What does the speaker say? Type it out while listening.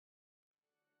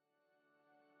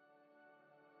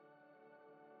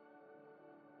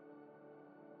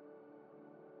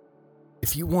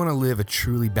If you want to live a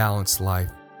truly balanced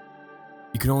life,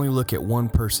 you can only look at one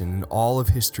person in all of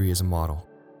history as a model: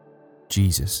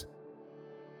 Jesus.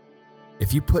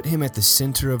 If you put him at the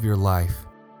center of your life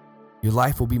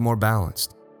will be more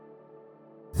balanced.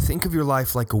 Think of your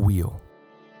life like a wheel.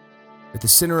 At the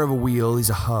center of a wheel is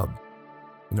a hub,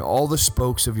 and all the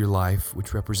spokes of your life,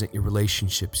 which represent your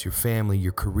relationships, your family,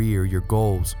 your career, your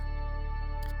goals,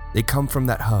 they come from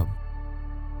that hub.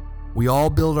 We all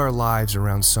build our lives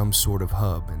around some sort of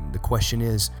hub, and the question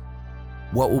is,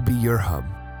 what will be your hub?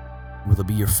 Will it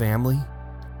be your family?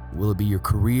 Will it be your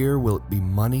career? Will it be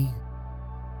money?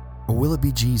 Or will it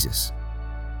be Jesus?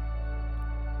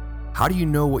 How do you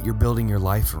know what you're building your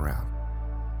life around?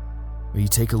 Well, you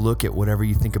take a look at whatever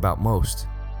you think about most.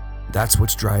 That's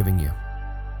what's driving you.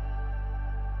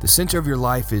 The center of your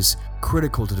life is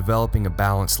critical to developing a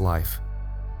balanced life.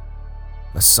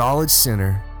 A solid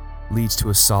center leads to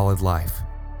a solid life.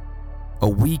 A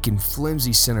weak and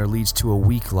flimsy center leads to a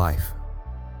weak life.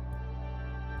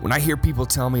 When I hear people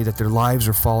tell me that their lives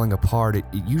are falling apart, it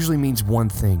usually means one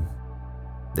thing: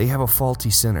 they have a faulty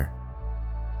center.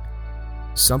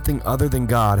 Something other than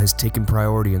God has taken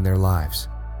priority in their lives.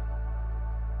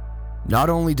 Not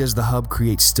only does the hub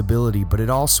create stability, but it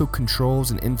also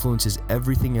controls and influences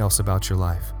everything else about your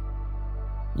life.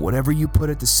 Whatever you put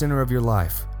at the center of your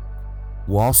life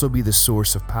will also be the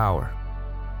source of power.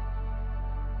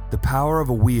 The power of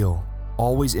a wheel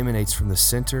always emanates from the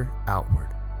center outward,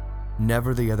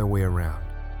 never the other way around.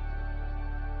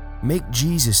 Make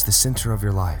Jesus the center of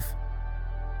your life,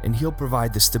 and he'll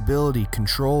provide the stability,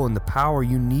 control, and the power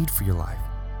you need for your life.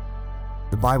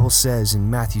 The Bible says in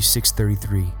Matthew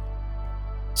 6:33,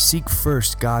 "Seek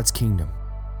first God's kingdom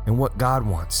and what God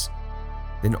wants,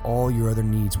 then all your other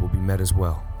needs will be met as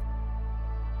well."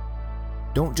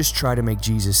 Don't just try to make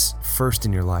Jesus first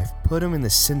in your life. Put him in the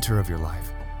center of your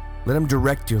life. Let him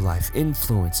direct your life,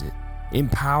 influence it,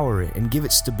 empower it, and give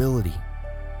it stability.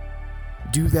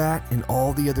 Do that in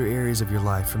all the other areas of your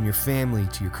life, from your family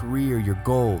to your career, your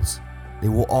goals. They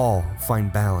will all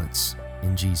find balance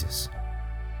in Jesus.